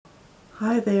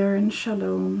Hi there and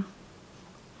shalom.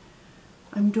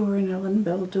 I'm Doran Ellen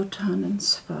Bell Dotan in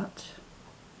Sfat.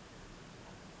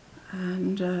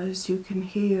 And as you can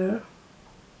hear,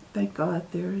 thank God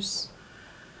there's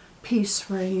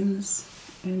peace reigns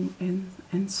in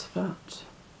Sfat.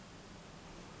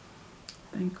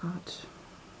 Thank God.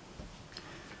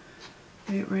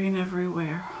 It rain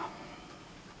everywhere.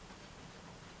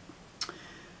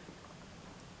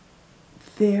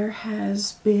 There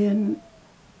has been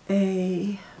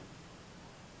a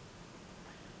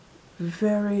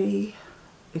very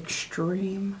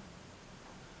extreme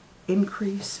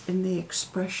increase in the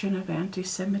expression of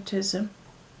anti-Semitism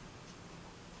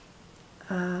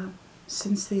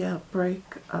since the outbreak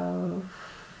of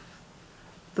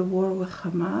the war with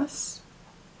Hamas.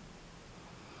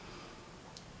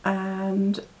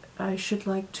 And I should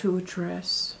like to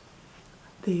address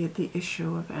the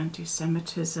issue of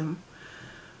anti-Semitism,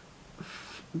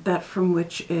 that from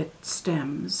which it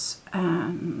stems,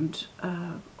 and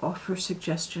offer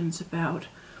suggestions about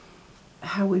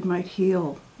how we might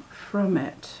heal from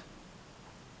it.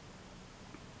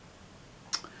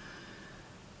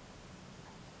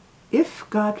 If,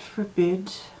 God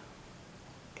forbid,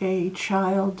 a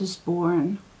child is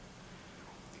born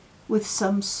with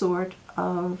some sort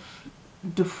of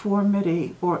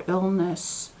deformity or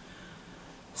illness,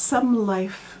 some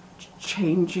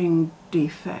life-changing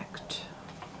defect,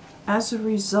 as a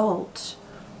result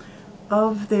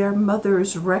of their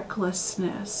mother's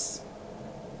recklessness,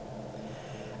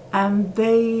 and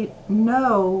they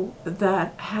know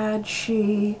that had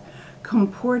she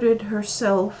comported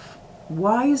herself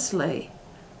wisely,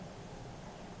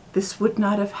 this would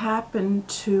not have happened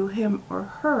to him or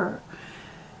her,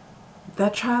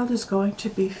 that child is going to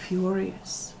be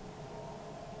furious.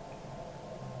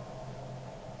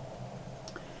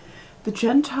 The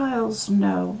Gentiles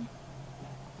know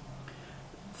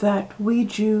that we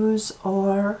Jews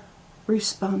are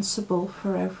responsible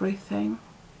for everything.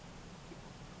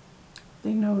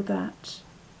 They know that.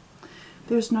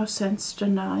 There's no sense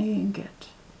denying it.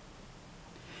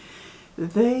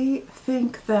 They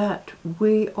think that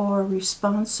we are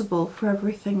responsible for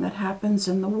everything that happens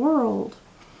in the world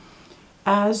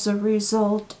as a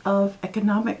result of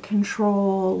economic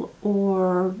control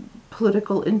or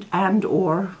political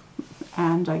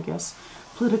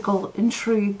political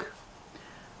intrigue.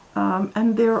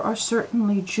 And there are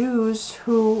certainly Jews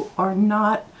who are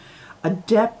not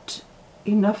adept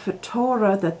enough at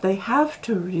Torah that they have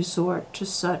to resort to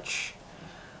such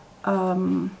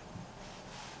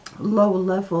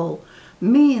low-level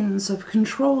means of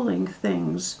controlling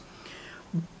things.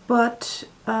 But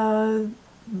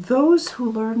those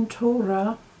who learn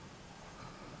Torah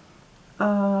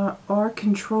are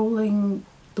controlling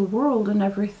the world and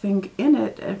everything in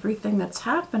it, everything that's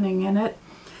happening in it,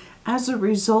 as a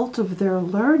result of their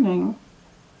learning,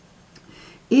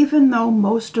 even though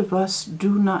most of us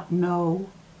do not know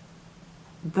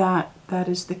that that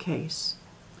is the case.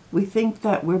 We think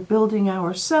that we're building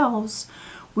ourselves.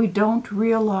 We don't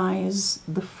realize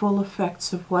the full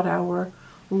effects of what our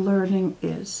learning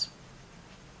is.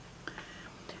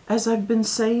 As I've been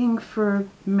saying for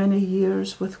many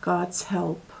years, with God's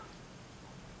help,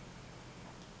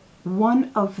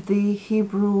 one of the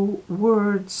Hebrew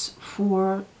words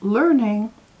for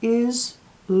learning is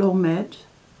lomed.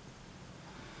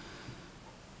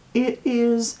 It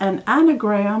is an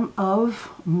anagram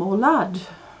of molad,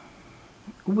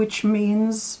 which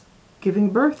means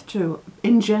giving birth to,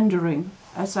 engendering.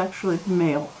 That's actually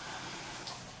male.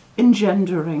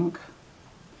 Engendering.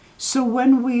 So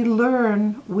when we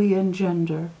learn, we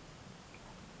engender.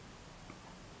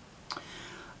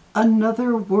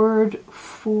 Another word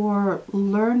for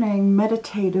learning,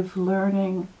 meditative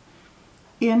learning,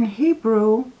 in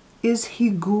Hebrew is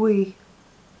higui.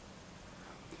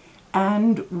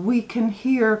 And we can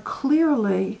hear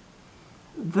clearly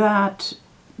that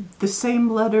the same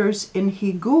letters in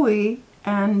higui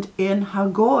and in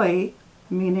hagoi,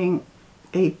 meaning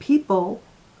a people,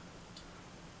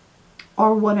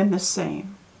 are one and the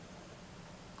same.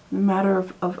 A matter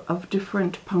of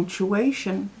different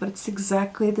punctuation, but it's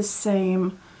exactly the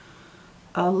same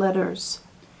letters.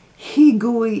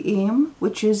 Higuim,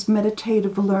 which is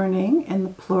meditative learning in the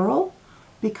plural,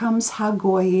 becomes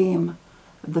hagoyim,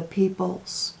 the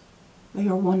peoples. They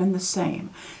are one and the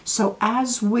same. So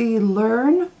as we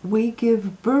learn, we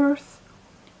give birth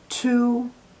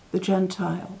to the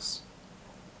Gentiles.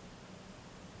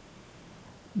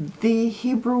 The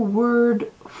Hebrew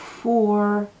word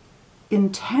for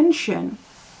intention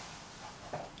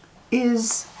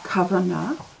is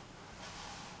kavanah.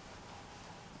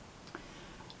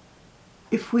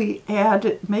 If we add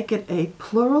it, make it a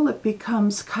plural, it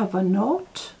becomes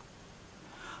kavanot.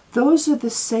 Those are the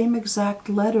same exact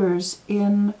letters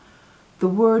in the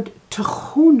word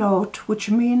tchunot, which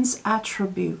means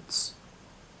attributes.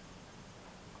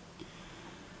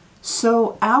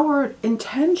 So our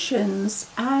intentions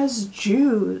as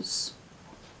Jews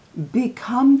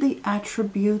become the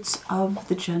attributes of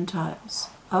the Gentiles,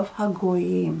 of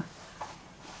Hagoyim.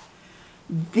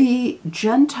 The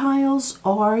Gentiles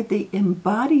are the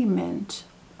embodiment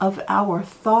of our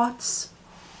thoughts,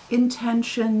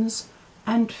 intentions,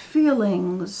 and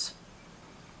feelings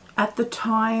at the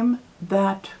time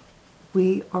that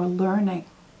we are learning,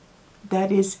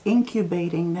 that is,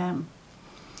 incubating them.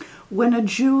 When a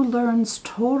Jew learns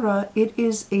Torah, it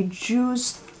is a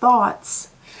Jew's thoughts,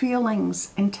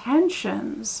 feelings,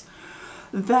 intentions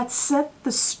that set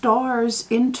the stars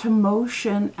into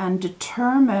motion and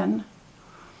determine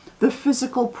the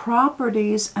physical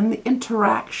properties and the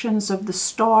interactions of the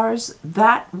stars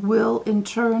that will in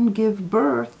turn give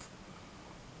birth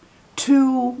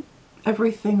to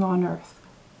everything on earth.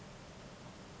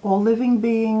 All living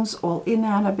beings, all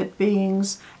inanimate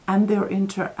beings, and their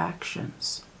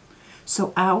interactions.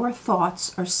 So our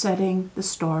thoughts are setting the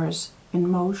stars in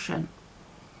motion.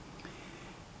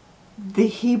 The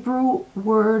Hebrew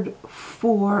word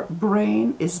for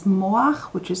brain is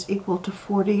moach, which is equal to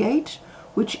 48,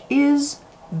 which is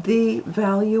the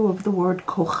value of the word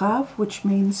kochav, which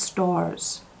means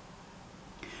stars.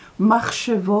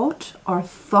 Machshevot are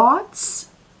thoughts,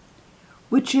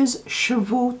 which is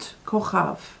shavut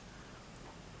kochav.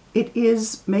 It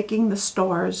is making the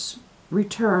stars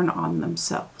return on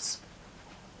themselves.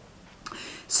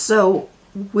 So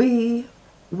we,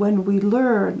 when we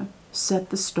learn, set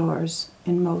the stars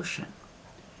in motion.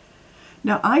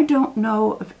 Now, I don't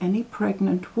know of any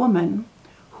pregnant woman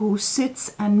who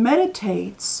sits and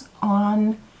meditates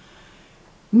on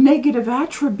negative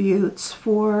attributes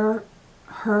for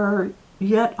her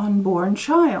yet unborn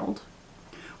child.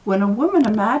 When a woman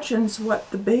imagines what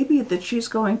the baby that she's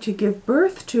going to give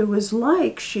birth to is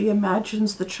like, she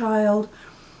imagines the child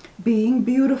being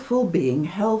beautiful, being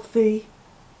healthy.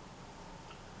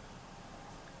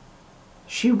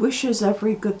 She wishes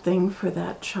every good thing for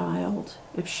that child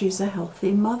if she's a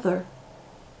healthy mother.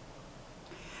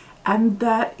 And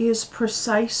that is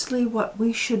precisely what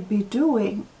we should be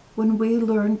doing when we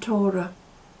learn Torah.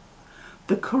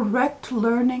 The correct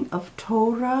learning of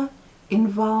Torah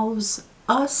involves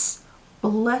us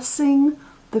blessing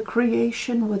the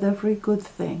creation with every good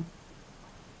thing.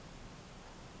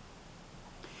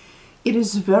 It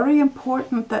is very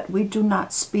important that we do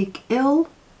not speak ill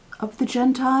of the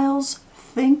Gentiles,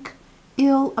 think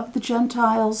ill of the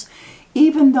Gentiles,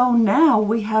 even though now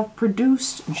we have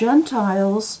produced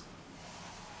Gentiles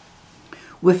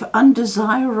with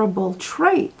undesirable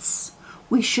traits.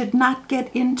 We should not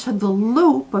get into the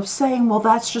loop of saying, well,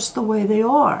 that's just the way they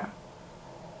are.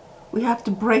 We have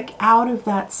to break out of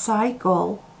that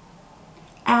cycle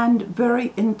and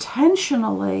very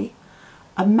intentionally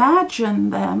imagine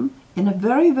them in a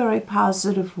very, very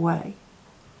positive way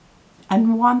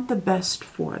and want the best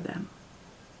for them.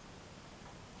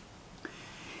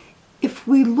 If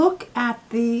we look at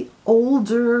the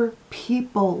older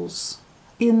peoples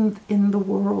in the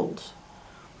world,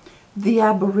 the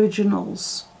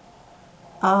Aboriginals,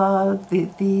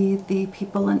 the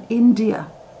people in India,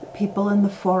 the people in the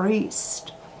Far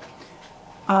East,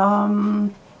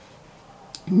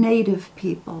 native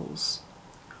peoples,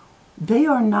 they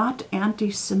are not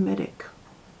anti-Semitic.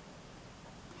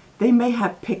 They may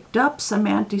have picked up some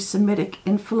anti-Semitic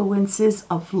influences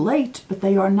of late, but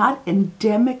they are not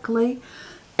endemically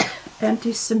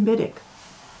anti-Semitic.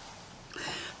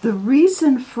 The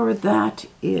reason for that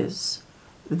is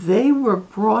they were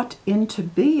brought into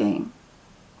being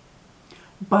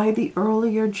by the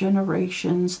earlier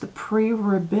generations, the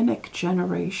pre-rabbinic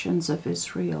generations of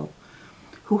Israel,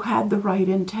 who had the right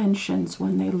intentions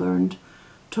when they learned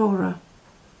Torah.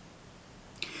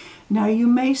 Now you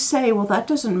may say, well, that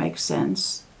doesn't make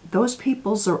sense. Those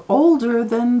peoples are older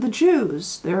than the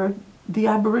Jews. The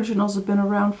Aboriginals have been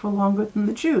around for longer than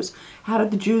the Jews. How did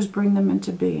the Jews bring them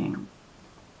into being?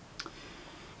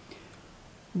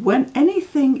 When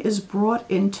anything is brought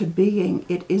into being,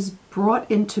 it is brought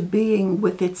into being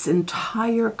with its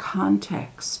entire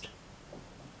context.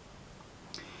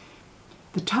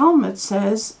 The Talmud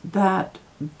says that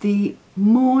the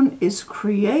moon is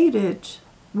created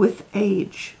with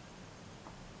age,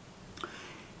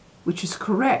 which is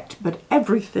correct, but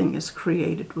everything is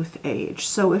created with age.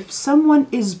 So if someone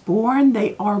is born,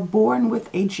 they are born with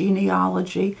a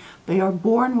genealogy, they are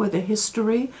born with a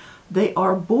history, they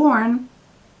are born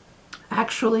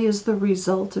actually is the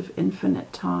result of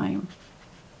infinite time.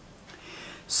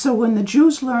 So when the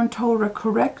Jews learn Torah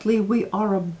correctly, we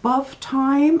are above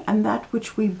time, and that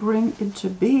which we bring into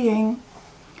being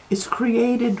is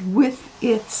created with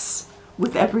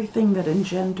everything that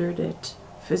engendered it,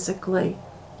 physically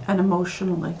and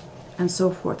emotionally, and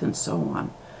so forth and so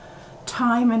on.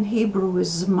 Time in Hebrew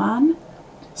is Zman,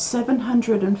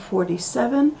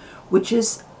 747, which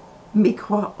is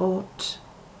Mikraot,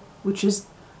 which is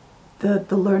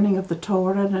the learning of the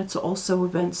Torah, and it's also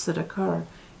events that occur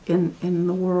in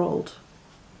the world.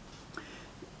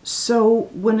 So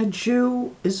when a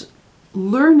Jew is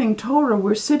learning Torah,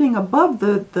 we're sitting above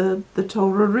the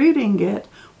Torah, reading it.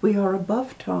 We are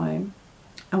above time,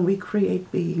 and we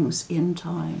create beings in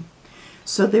time.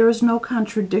 So there is no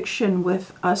contradiction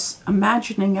with us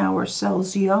imagining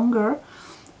ourselves younger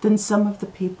than some of the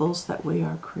peoples that we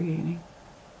are creating.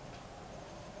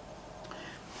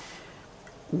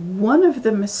 One of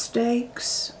the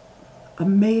mistakes, a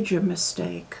major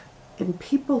mistake, in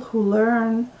people who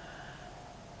learn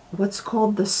what's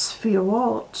called the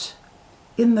Sephirot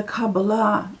in the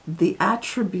Kabbalah, the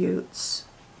attributes,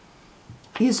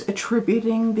 is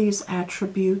attributing these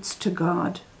attributes to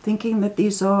God, thinking that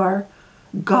these are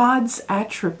God's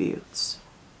attributes.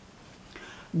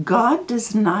 God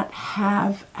does not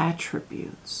have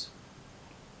attributes.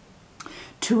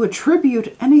 To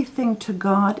attribute anything to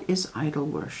God is idol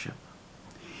worship.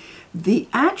 The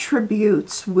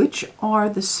attributes, which are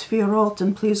the Sephirot,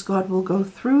 and please God will go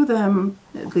through them,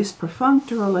 at least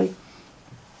perfunctorily,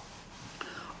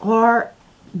 are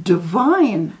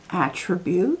divine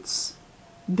attributes.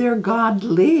 They're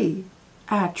godly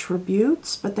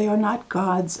attributes, but they are not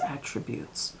God's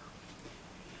attributes.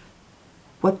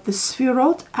 What the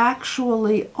Sephirot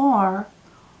actually are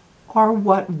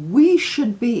what we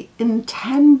should be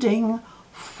intending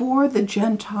for the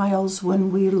Gentiles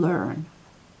when we learn.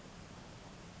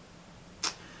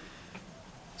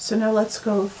 So now let's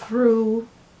go through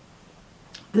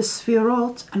the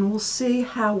Sephirot, and we'll see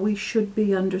how we should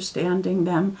be understanding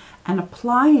them and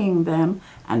applying them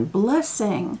and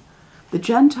blessing the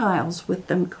Gentiles with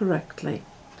them correctly.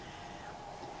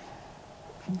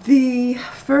 The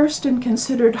first and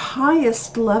considered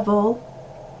highest level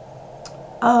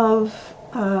of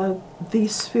the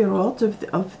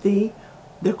Sephirot,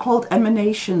 they're called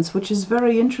emanations, which is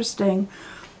very interesting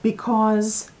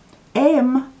because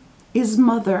Em is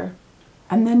mother,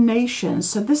 and then nations.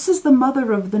 So this is the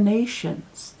mother of the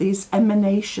nations, these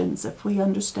emanations, if we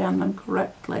understand them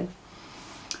correctly,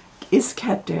 is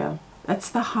Keter. That's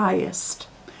the highest.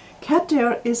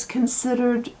 Keter is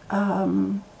considered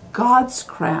God's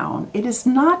crown. It is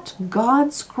not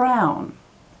God's crown.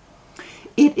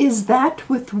 It is that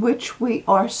with which we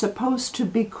are supposed to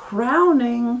be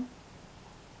crowning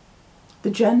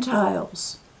the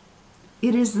Gentiles.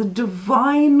 It is the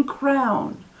divine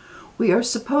crown. We are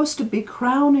supposed to be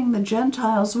crowning the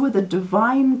Gentiles with a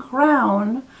divine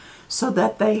crown so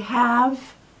that they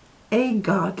have a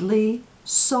godly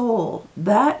soul.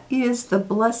 That is the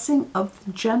blessing of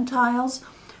the Gentiles,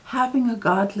 having a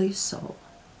godly soul.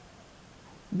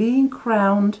 Being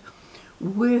crowned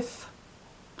with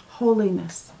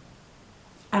holiness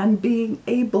and being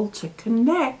able to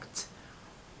connect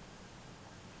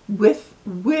with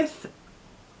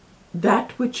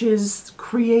that which is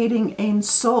creating Ein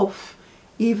Sof,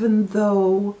 even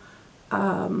though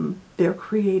they're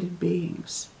created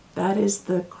beings. That is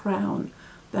the crown.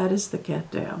 That is the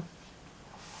Keter.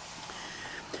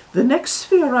 The next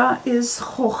Sephirah is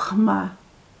Hokhmah,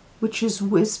 which is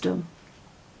wisdom.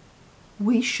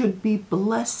 We should be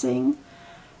blessing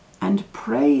and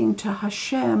praying to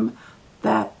Hashem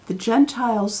that the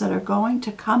Gentiles that are going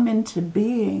to come into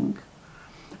being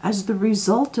as the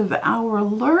result of our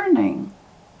learning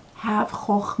have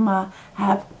Hokhmah,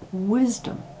 have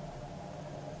wisdom.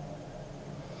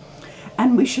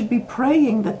 And we should be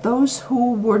praying that those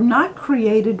who were not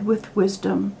created with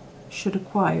wisdom should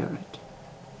acquire it.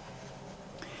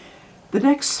 The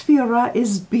next Sephirah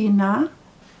is Binah,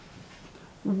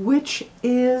 which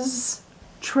is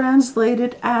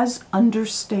translated as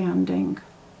understanding.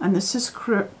 And this is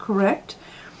correct.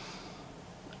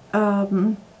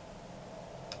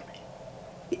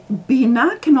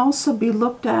 Binah can also be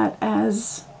looked at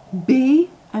as be,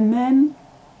 and then,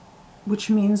 which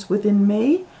means within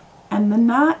me, and the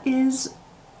na is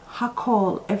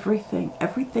hakol, everything.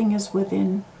 Everything is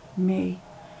within me.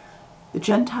 The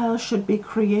Gentiles should be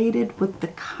created with the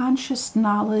conscious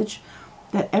knowledge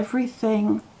that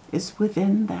everything is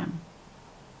within them.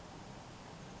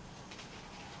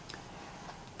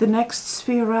 The next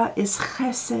Sephirah is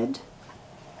Hesed,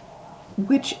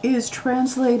 which is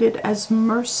translated as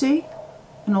mercy,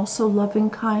 and also loving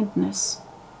kindness.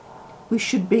 We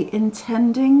should be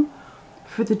intending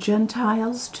for the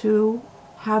Gentiles to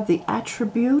have the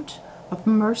attribute of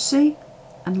mercy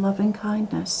and loving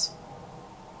kindness.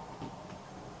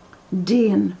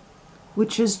 Din,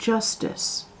 which is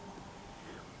justice.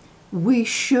 We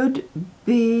should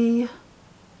be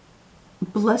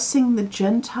blessing the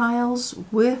Gentiles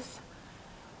with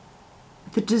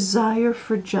the desire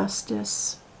for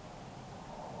justice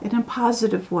in a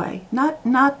positive way,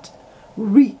 not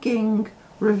wreaking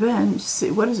revenge.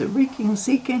 What is it? Wreaking,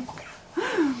 seeking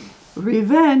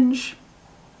revenge,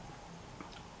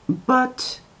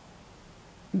 but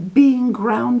being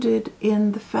grounded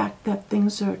in the fact that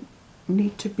things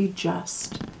need to be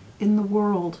just in the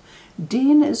world.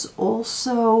 Din is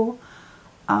also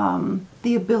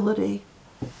the ability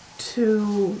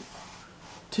to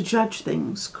judge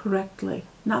things correctly,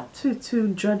 not to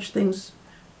judge things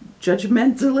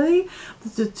judgmentally,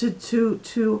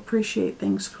 to appreciate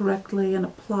things correctly and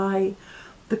apply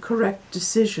the correct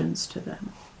decisions to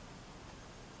them.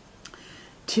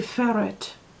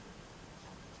 Tif'eret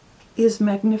is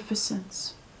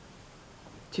magnificence.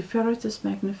 Tif'eret is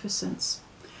magnificence.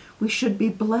 We should be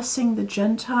blessing the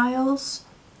Gentiles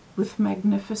with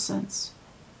magnificence.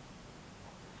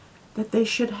 That they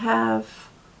should have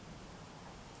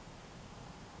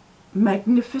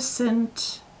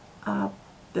magnificent,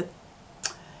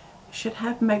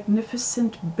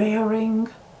 magnificent bearing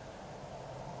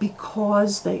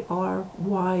because they are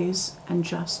wise and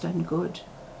just and good.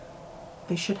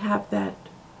 They should have that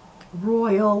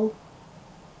royal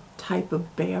type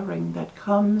of bearing that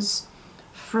comes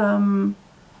from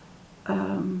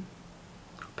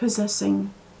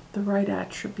possessing the right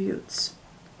attributes.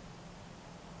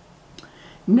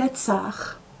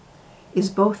 Nezah is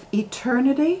both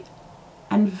eternity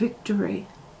and victory.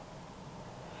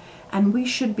 And we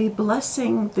should be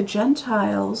blessing the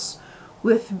Gentiles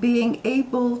with being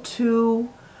able to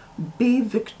be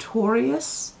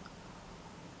victorious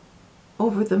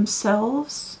over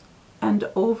themselves and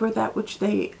over that which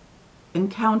they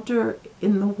encounter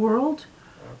in the world,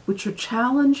 which are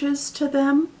challenges to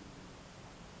them,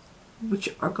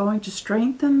 which are going to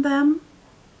strengthen them.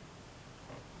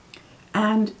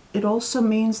 And it also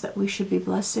means that we should be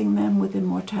blessing them with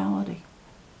immortality.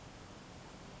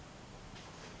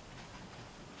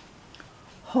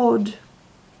 Hod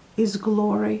is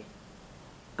glory.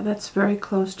 That's very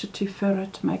close to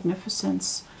Tif'eret,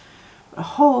 magnificence.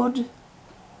 Hod,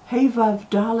 Hevav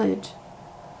Dalid,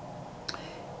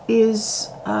 is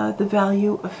the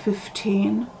value of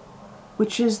 15,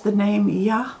 which is the name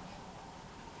Yah.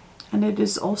 And it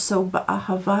is also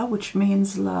Ba'ahava, which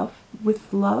means love,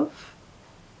 with love.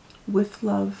 With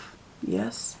love,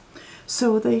 yes.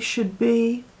 So they should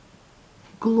be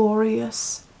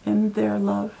glorious in their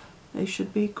love. They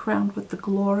should be crowned with the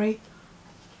glory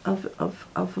of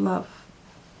love.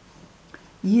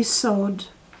 Yesod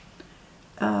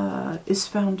is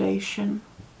foundation.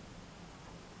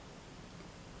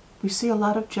 We see a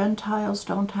lot of Gentiles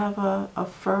don't have a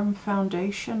firm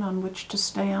foundation on which to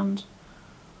stand.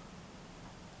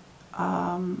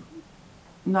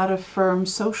 Not a firm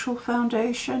social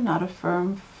foundation, not a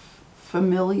firm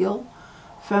familial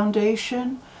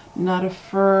foundation, not a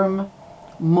firm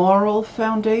moral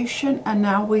foundation, and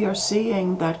now we are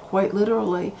seeing that quite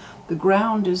literally the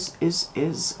ground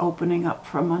is opening up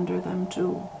from under them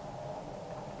too.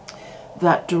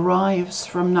 That derives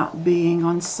from not being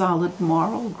on solid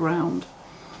moral ground.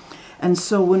 And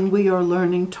so when we are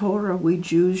learning Torah, we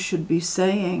Jews should be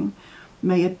saying,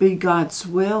 may it be God's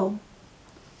will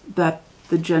that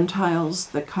the Gentiles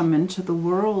that come into the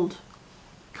world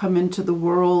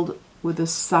with a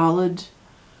solid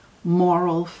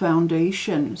moral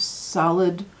foundation,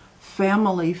 solid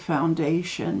family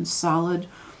foundation, solid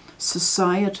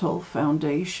societal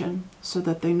foundation, so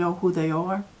that they know who they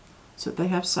are, so that they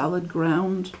have solid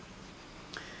ground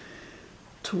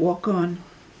to walk on.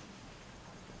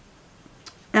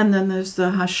 And then there's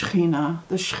the Shekhinah.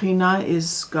 The Shekhinah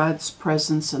is God's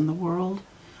presence in the world.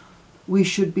 We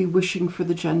should be wishing for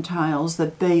the Gentiles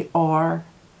that they are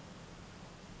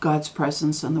God's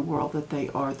presence in the world, that they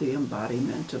are the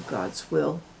embodiment of God's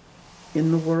will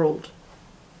in the world.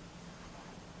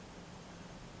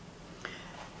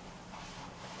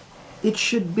 It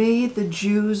should be the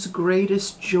Jews'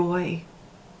 greatest joy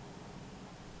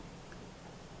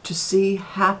to see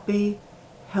happy,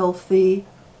 healthy,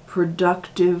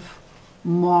 productive,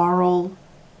 moral,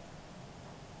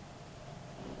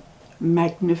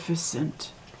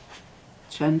 magnificent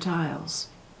Gentiles.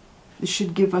 This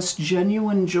should give us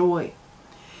genuine joy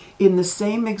in the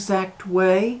same exact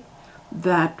way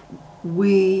that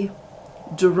we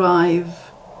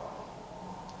derive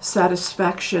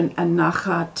satisfaction and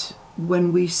nachat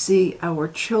when we see our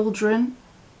children,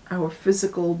 our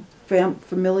physical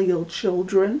familial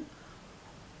children,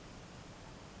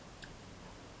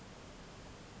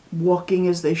 walking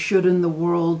as they should in the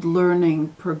world, learning,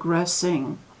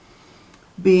 progressing,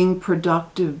 being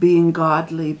productive, being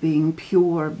godly, being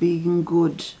pure, being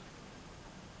good.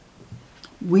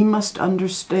 We must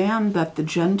understand that the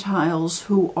Gentiles,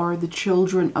 who are the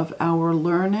children of our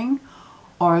learning,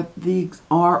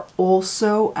 are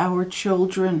also our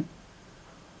children.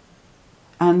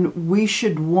 And we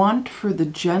should want for the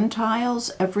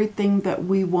Gentiles everything that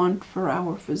we want for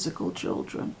our physical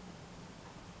children.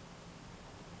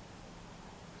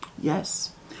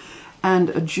 Yes.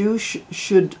 And a Jew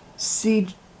should see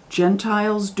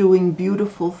Gentiles doing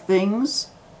beautiful things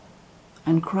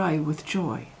and cry with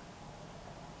joy.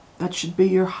 That should be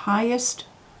your highest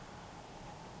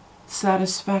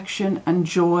satisfaction and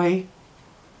joy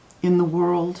in the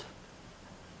world,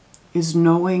 is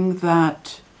knowing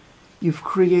that you've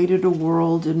created a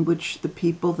world in which the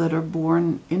people that are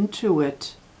born into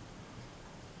it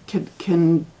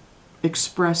can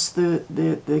express have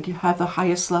the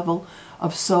highest level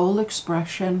of soul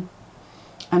expression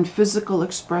and physical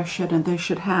expression, and they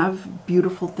should have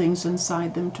beautiful things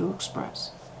inside them to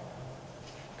express.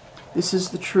 This is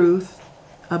the truth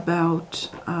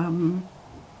about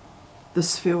the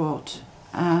Sephirot,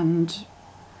 and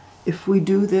if we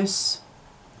do this,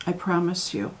 I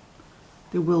promise you,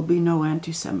 there will be no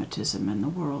anti-Semitism in the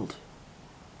world.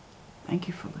 Thank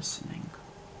you for listening.